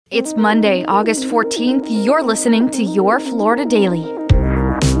It's Monday, August 14th. You're listening to Your Florida Daily.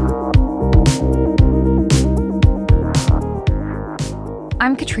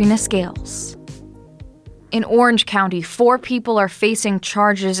 I'm Katrina Scales. In Orange County, 4 people are facing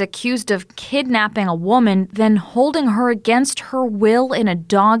charges accused of kidnapping a woman, then holding her against her will in a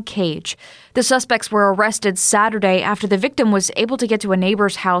dog cage. The suspects were arrested Saturday after the victim was able to get to a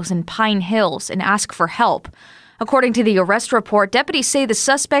neighbor's house in Pine Hills and ask for help. According to the arrest report, deputies say the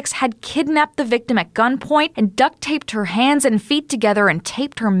suspects had kidnapped the victim at gunpoint and duct-taped her hands and feet together and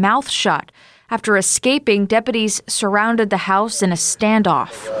taped her mouth shut. After escaping, deputies surrounded the house in a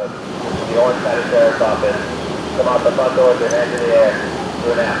standoff. The Orange County Sheriff's Office, come out the front door with your hands in the air.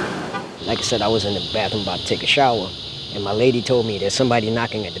 Do it now. Like I said, I was in the bathroom about to take a shower, and my lady told me there's somebody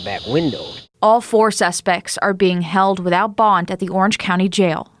knocking at the back window. All 4 suspects are being held without bond at the Orange County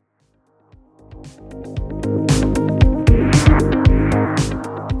Jail.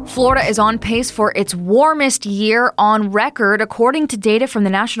 Florida is on pace for its warmest year on record, according to data from the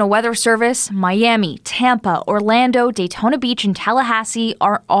National Weather Service. Miami, Tampa, Orlando, Daytona Beach, and Tallahassee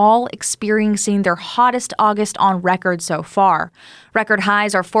are all experiencing their hottest August on record so far. Record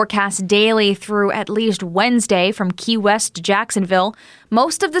highs are forecast daily through at least Wednesday from Key West to Jacksonville.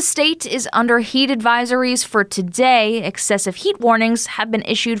 Most of the state is under heat advisories for today. Excessive heat warnings have been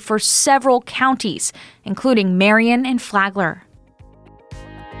issued for several counties, including Marion and Flagler.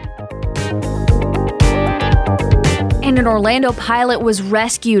 And an Orlando pilot was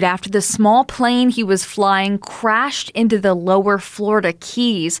rescued after the small plane he was flying crashed into the lower Florida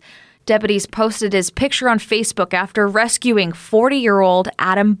Keys. Deputies posted his picture on Facebook after rescuing 40-year-old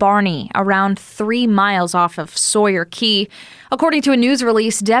Adam Barney around 3 miles off of Sawyer Key. According to a news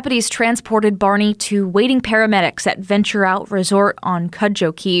release, deputies transported Barney to waiting paramedics at Venture Out Resort on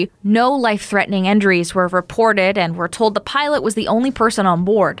Cudjoe Key. No life-threatening injuries were reported, and we're told the pilot was the only person on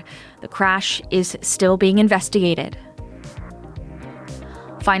board. The crash is still being investigated.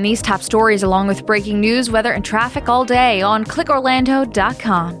 Find these top stories along with breaking news, weather, and traffic all day on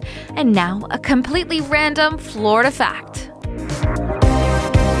clickorlando.com. And now, a completely random Florida fact.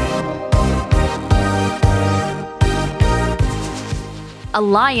 A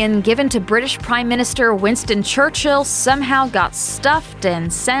lion given to British Prime Minister Winston Churchill somehow got stuffed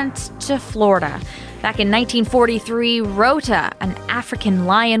and sent to Florida. Back in 1943, Rota, an African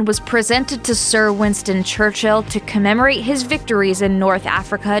lion, was presented to Sir Winston Churchill to commemorate his victories in North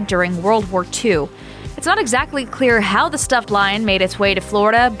Africa during World War II. It's not exactly clear how the stuffed lion made its way to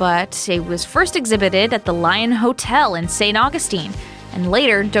Florida, but it was first exhibited at the Lion Hotel in St. Augustine and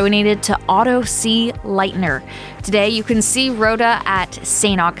later donated to Otto C. Leitner. Today, you can see Rota at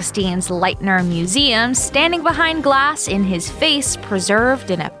St. Augustine's Leitner Museum, standing behind glass in his face preserved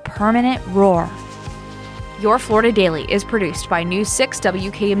in a permanent roar. Your Florida Daily is produced by News 6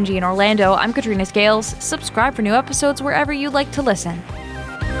 WKMG in Orlando. I'm Katrina Scales. Subscribe for new episodes wherever you like to listen.